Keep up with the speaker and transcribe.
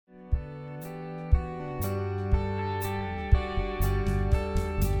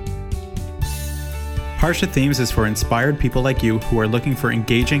Parsha Themes is for inspired people like you who are looking for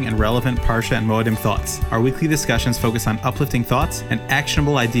engaging and relevant Parsha and Moedim thoughts. Our weekly discussions focus on uplifting thoughts and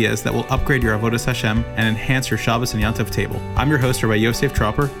actionable ideas that will upgrade your Avodas Hashem and enhance your Shabbos and Yom Tov table. I'm your host, Rabbi Yosef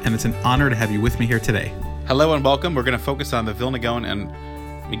Tropper, and it's an honor to have you with me here today. Hello and welcome. We're going to focus on the Vilna Gaon and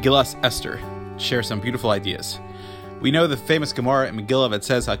Megillas Esther, share some beautiful ideas. We know the famous Gemara in Megillah that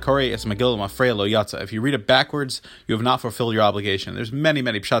says, "Hakori es Megillah mafreya lo yatsa." If you read it backwards, you have not fulfilled your obligation. There's many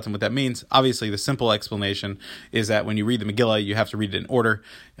pshatim what that means. Obviously, the simple explanation is that when you read the Megillah, you have to read it in order.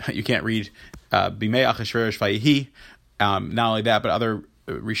 You can't read Bimei Achashverosh Vayihi. Not only that, but other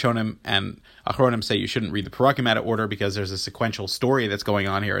Rishonim and Achronim say you shouldn't read the Parakim out of order because there's a sequential story that's going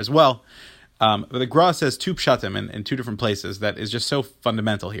on here as well. But the Gra says two pshatim in two different places that is just so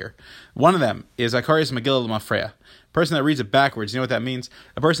fundamental here. One of them is Hakori es Megillah mafreya. Person that reads it backwards, you know what that means?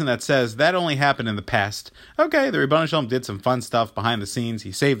 A person that says, that only happened in the past. Okay, the Rebbeinu Shalom did some fun stuff behind the scenes,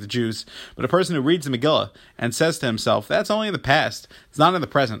 he saved the Jews. But a person who reads the Megillah and says to himself, that's only in the past, it's not in the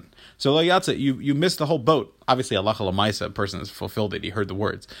present. So lo yatsa, you missed the whole boat. Obviously, halacha l'maisa, a person has fulfilled it, he heard the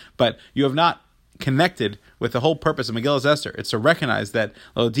words. But you have not connected with the whole purpose of Megillah Esther. It's to recognize that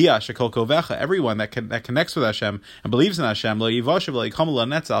lo dia shekol kovecha, everyone that connects with Hashem and believes in Hashem, lo yivoshev lo yikamu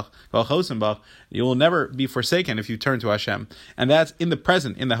lanetzach v'al chosim bach, you will never be forsaken if you turn to Hashem. And that's in the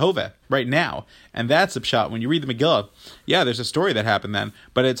present, in the Hoveh, right now. And that's the pshat. When you read the Megillah, yeah, there's a story that happened then,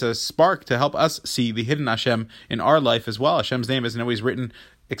 but it's a spark to help us see the hidden Hashem in our life as well. Hashem's name isn't always written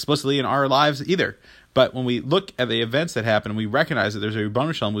explicitly in our lives either. But when we look at the events that happen, we recognize that there's a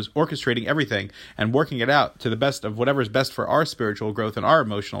Rebbeinu Shalom who's orchestrating everything and working it out to the best of whatever is best for our spiritual growth and our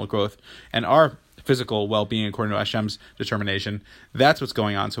emotional growth and our physical well-being according to Hashem's determination. That's what's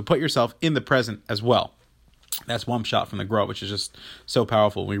going on. So put yourself in the present as well. That's one shot from the Gra, which is just so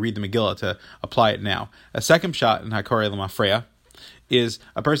powerful when we read the Megillah to apply it now. A second shot in Hakori l'mafreya is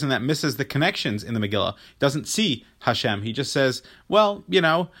a person that misses the connections in the Megillah, doesn't see Hashem. He just says, well,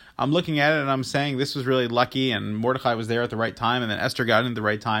 I'm looking at it and I'm saying this was really lucky and Mordechai was there at the right time and then Esther got in at the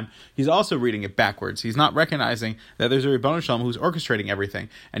right time. He's also reading it backwards. He's not recognizing that there's a Rebbeinu Shalom who's orchestrating everything.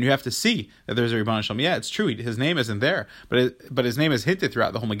 And you have to see that there's a Rebbeinu Shalom. Yeah, it's true. His name isn't there, but his name is hinted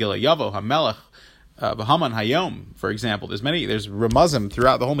throughout the whole Megillah. Yavo, HaMelech, Bahaman Hayom, for example. There's Ramazim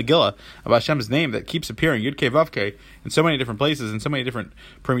throughout the whole Megillah of Hashem's name that keeps appearing, Yud Kei Vav Kei, in so many different places and so many different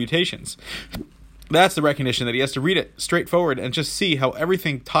permutations. That's the recognition that he has to read it straightforward and just see how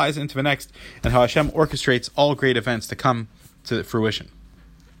everything ties into the next and how Hashem orchestrates all great events to come to fruition.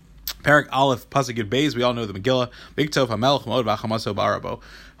 Parak Aleph, Pasuk Yud Beis, we all know the Megillah. Biktov HaMelech Mod V'Achamaso Ba'arabo.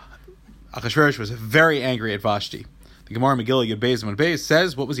 Achashverosh was very angry at Vashti. The Gemara Megillah Yud Beis and Beis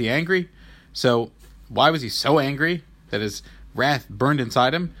says, what was he angry? So, why was he so angry that his wrath burned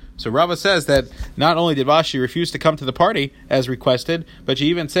inside him? So Rava says that not only did Vashti refuse to come to the party as requested, but she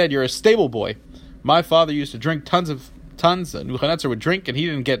even said, you're a stable boy. My father used to drink tons. Nebuchadnezzar would drink and he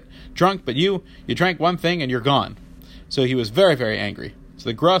didn't get drunk, but you drank one thing and you're gone. So he was very, very angry. So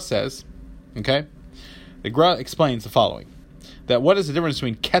the Gra says, the Gra explains the following, that what is the difference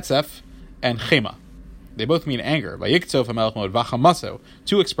between ketzef and chema? They both mean anger. Vayiktov HaMelech Mod V'Chamaso.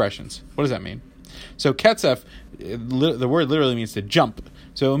 Two expressions. What does that mean? So ketzef, the word literally means to jump.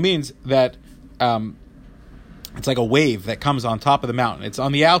 So it means that it's like a wave that comes on top of the mountain. It's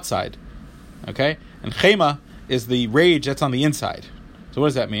on the outside. Okay? And chema is the rage that's on the inside. So what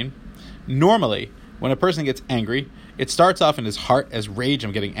does that mean? Normally, when a person gets angry, it starts off in his heart as rage.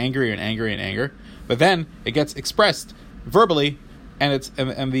 I'm getting angrier and angrier and angrier. But then it gets expressed verbally, and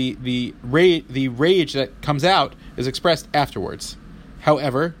the rage that comes out is expressed afterwards.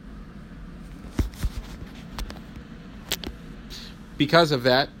 However, because of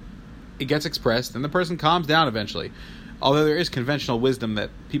that, it gets expressed, and the person calms down eventually. Although there is conventional wisdom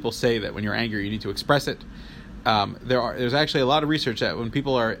that people say that when you're angry, you need to express it. There's actually a lot of research that when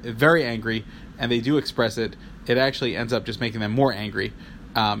people are very angry and they do express it, it actually ends up just making them more angry.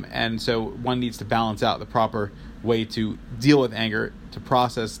 And so one needs to balance out the proper way to deal with anger, to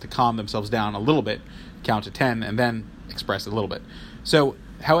process, to calm themselves down a little bit, count to 10, and then express it a little bit. So,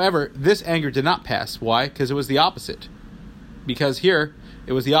 however, this anger did not pass. Why? Because it was the opposite. Because here,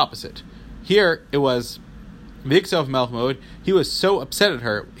 it was the opposite. Here, it was Viktov HaMelech Mod. He was so upset at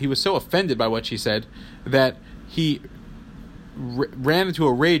her, he was so offended by what she said, that he ran into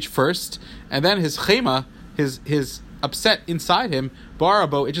a rage first, and then his chema, his upset inside him,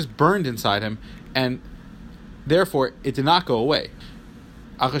 Barabo, it just burned inside him, and therefore, it did not go away.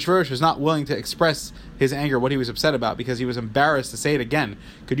 Achashverosh was not willing to express his anger, what he was upset about, because he was embarrassed to say it again.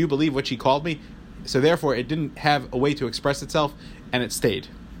 Could you believe what she called me? So therefore, it didn't have a way to express itself, and it stayed.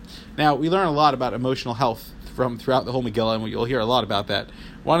 Now, we learn a lot about emotional health from throughout the whole Megillah, and you'll hear a lot about that.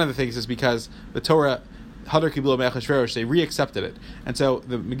 One of the things is because the Torah Hadar Kiblu Me'achashverosh, they re-accepted it. And so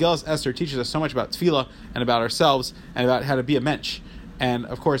the Megillas Esther teaches us so much about tefillah and about ourselves and about how to be a mensch. And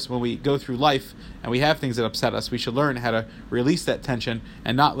of course, when we go through life and we have things that upset us, we should learn how to release that tension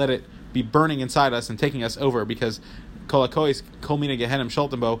and not let it be burning inside us and taking us over, because Kol HaKois, Kol Mina Gehenim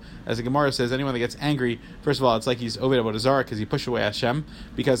Sholtenbo, as the Gemara says, anyone that gets angry, first of all, it's like he's Oved Avodah Zarah because he pushed away Hashem,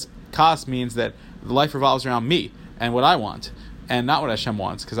 because Kas means that the life revolves around me and what I want, and not what Hashem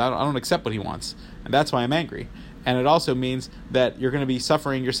wants, because I don't accept what he wants, and that's why I'm angry. And it also means that you're going to be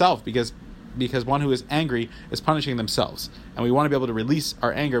suffering yourself, because one who is angry is punishing themselves. And we want to be able to release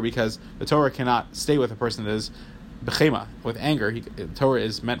our anger, because the Torah cannot stay with a person that is b'chema, with anger. The Torah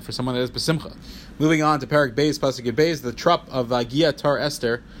is meant for someone that is b'simcha. Moving on to Parak Beis, Pasuk Beis, the trup of Vagia Tar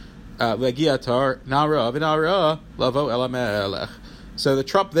Esther, Vagia Tar Nara v'Nara Lavo El HaMelech. So the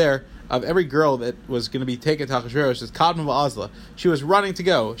trup there of every girl that was going to be taken to Achashverosh is Kadma V'Azla. She was running to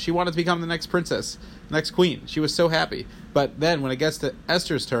go. She wanted to become the next princess, next queen. She was so happy. But then when it gets to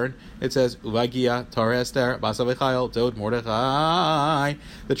Esther's turn, it says, Uvagia Tar Esther Basa V'Chayil Dod Mordechai.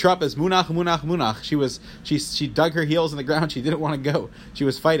 The trup is Munach, Munach, Munach. She dug her heels in the ground. She didn't want to go. She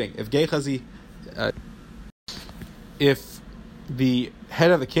was fighting. If Gehazi, if the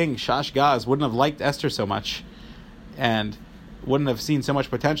head of the king, Shashgaz, wouldn't have liked Esther so much and wouldn't have seen so much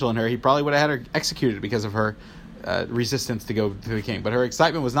potential in her, he probably would have had her executed because of her resistance to go to the king. But her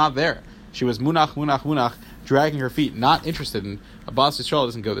excitement was not there. She was Munach, Munach, Munach, dragging her feet, not interested in. Abbas Yisrael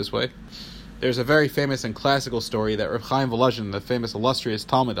doesn't go this way. There's a very famous and classical story that Reb Chaim Volozhin, the famous illustrious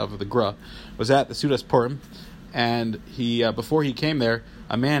Talmud of the Gra, was at the Sudas Purim, and he before he came there,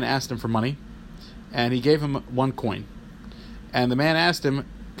 a man asked him for money, and he gave him 1 coin. And the man asked him,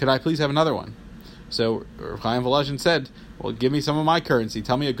 could I please have another one? So Reb Chaim Volozhin said, well, give me some of my currency.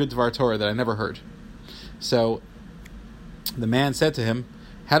 Tell me a good Dvar Torah that I never heard. So the man said to him,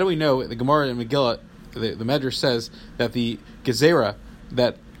 how do we know, the Gemara in Megillah, the Medrash says that the Gezerah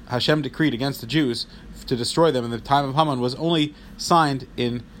that Hashem decreed against the Jews to destroy them in the time of Haman was only signed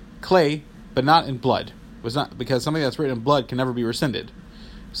in clay, but not in blood. It was not, because something that's written in blood can never be rescinded.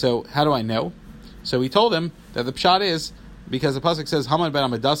 So how do I know? So he told him that the pshat is, because the pasuk says, Haman ben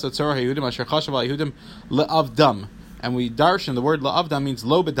Amadasa tzorah Yehudim asher chashav al Yehudim le'avdam. And we darshan, the word le'avdam means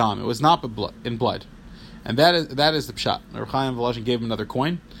lo bedam. It was not in blood. And that is the pshat. Reb Chaim Volozhin gave him another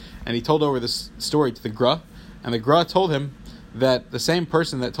coin, and he told over this story to the Gra, and the Gra told him that the same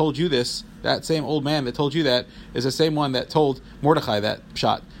person that told you this, that same old man that told you that, is the same one that told Mordechai that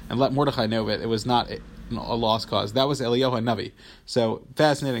pshat, and let Mordechai know that it was not a lost cause. That was Eliyahu HaNavi. So,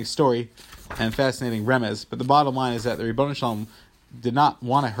 fascinating story, and fascinating remez, but the bottom line is that the Ribono Shel Olam did not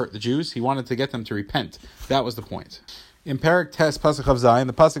want to hurt the Jews. He wanted to get them to repent. That was the point. In Parak Tes Pasuk of Zayin,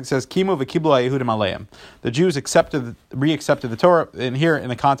 the pasuk says, "Kimu v'kiblu Yehudim aleim." The Jews re-accepted the Torah. And here, in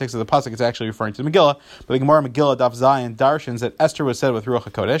the context of the pasuk, it's actually referring to the Megillah. But the Gemara Megillah Daf Zayin darshans that Esther was said with Ruach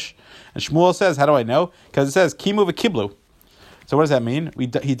HaKodesh, and Shmuel says, "How do I know?" Because it says, "Kimu v'kiblu." So what does that mean? He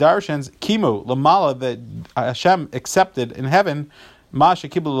darshans Kimu Lamala, that Hashem accepted in heaven, Masha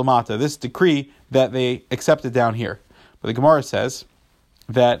Kiblu Lamata, this decree that they accepted down here. But the Gemara says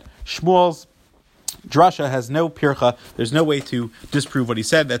that Shmuel's drasha has no pircha. There's no way to disprove what he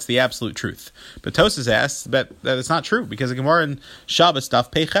said. That's the absolute truth. But Tosas asks that it's not true, because the Gemara in Shabbos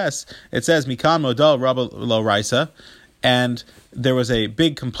Daf Peiches, it says Mikan Modal Rabba Lo Raisa, and there was a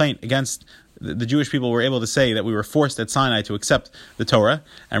big complaint against the Jewish people were able to say that we were forced at Sinai to accept the Torah.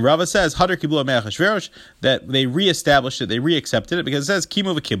 And Rava says, Hadar Kiblu Me'achashverosh, that they re-established it, they re-accepted it, because it says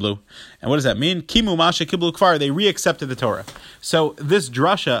Kimu v'Kiblu. And what does that mean? Kimu Masha Kiblu Kfar, they re-accepted the Torah. So this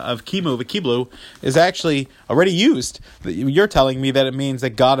drasha of Kimu v'Kiblu is actually already used. You're telling me that it means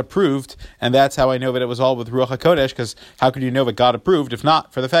that God approved, and that's how I know that it was all with Ruach HaKodesh, because how could you know that God approved if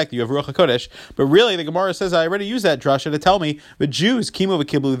not for the fact that you have Ruach HaKodesh? But really, the Gemara says, I already used that drasha to tell me the Jews, Kimu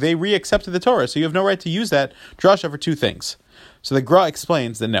v'Kiblu, they re-accepted the Torah. So you have no right to use that drasha for 2 things. So the Gra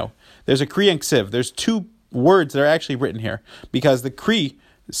explains that no, there's a Kri and Ksiv. There's 2 words that are actually written here, because the Kri,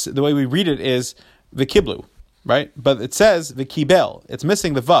 the way we read it is v'kiblu, right? But it says v'kibel. It's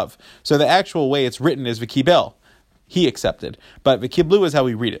missing the vav. So the actual way it's written is v'kibel. He accepted. But v'kiblu is how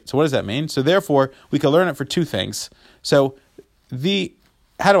we read it. So what does that mean? So therefore, we can learn it for 2 things. So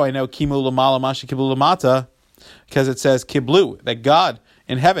how do I know kimu lamala masha kiblu lamata? Because it says kiblu, that God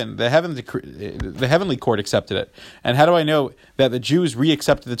in heaven, the heavenly court accepted it. And how do I know that the Jews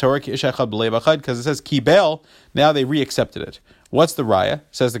re-accepted the Torah? Because it says kibel, now they re-accepted it. What's the raya?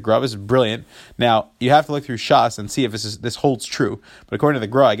 Says the Gra. This is brilliant. Now, you have to look through Shas and see if this holds true. But according to the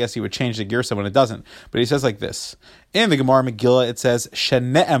Gra, I guess he would change the girsa when it doesn't. But he says like this. In the Gemara Megillah, it says,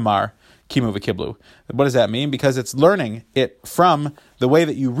 Shene'emar Kimu v'Kiblu. What does that mean? Because it's learning it from the way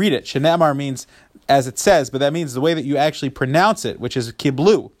that you read it. Shene'emar means as it says, but that means the way that you actually pronounce it, which is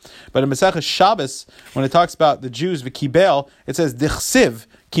kiblu. But in Maseches Shabbos, when it talks about the Jews v'kibel, it says dichsiv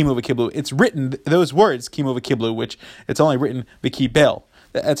kimu v'kiblu. It's written, those words, kimu v'kiblu, which it's only written v'kibel.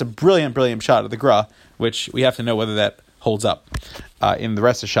 That's a brilliant shot of the Gra, which we have to know whether that holds up in the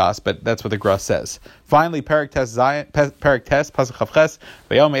rest of Shas, but that's what the Gra says. Finally, Parak Tes, Pasuk Chavches,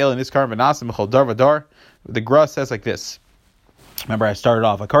 V'yom Eil Niskar V'nasim B'chol Dar V'dar. The Gra says like this. Remember, I started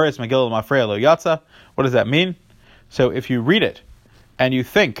off, Akaris Megillah Mafreya Lo Yatza. What does that mean? So if you read it and you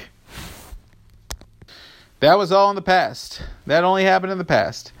think, that was all in the past, that only happened in the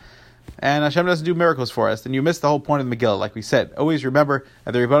past, and Hashem doesn't do miracles for us, then you miss the whole point of the Megillah. Like we said, always remember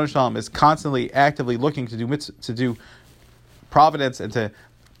that the Rebbeinu Shalom is constantly, actively looking to do providence and to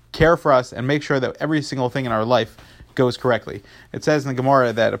care for us and make sure that every single thing in our life goes correctly. It says in the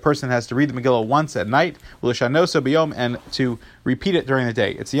Gemara that a person has to read the Megillah once at night, and to repeat it during the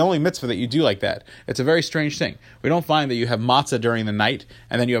day. It's the only mitzvah that you do like that. It's a very strange thing. We don't find that you have matzah during the night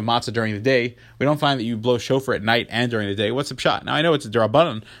and then you have matzah during the day. We don't find that you blow shofar at night and during the day. What's the pshat? Now I know it's a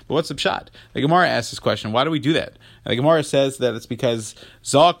d'Rabbanan, but what's the pshat? The Gemara asks this question, why do we do that? And the Gemara says that it's because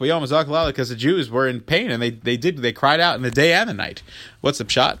because the Jews were in pain and they cried out in the day and the night. What's the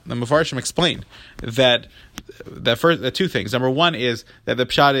pshat? The Mefarshim explain that the two things. Number one is that the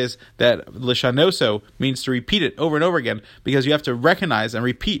pshat is that lishanoso means to repeat it over and over again, because you have to recognize and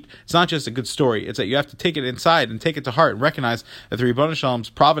repeat. It's not just a good story. It's that you have to take it inside and take it to heart and recognize that the Rebbeinu Shalom's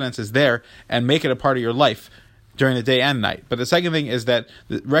providence is there and make it a part of your life during the day and night. But the second thing is that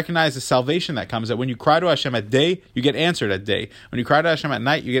recognize the salvation that comes, that when you cry to Hashem at day, you get answered at day. When you cry to Hashem at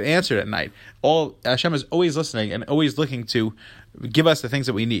night, you get answered at night. Hashem is always listening and always looking to give us the things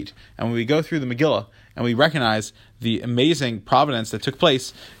that we need. And when we go through the Megillah and we recognize the amazing providence that took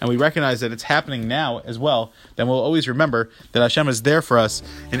place, and we recognize that it's happening now as well, then we'll always remember that Hashem is there for us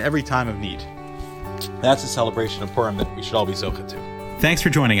in every time of need. That's a celebration of Purim that we should all be zocheh to. Thanks for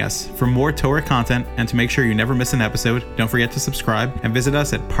joining us. For more Torah content and to make sure you never miss an episode, don't forget to subscribe and visit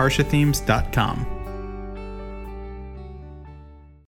us at parshathemes.com.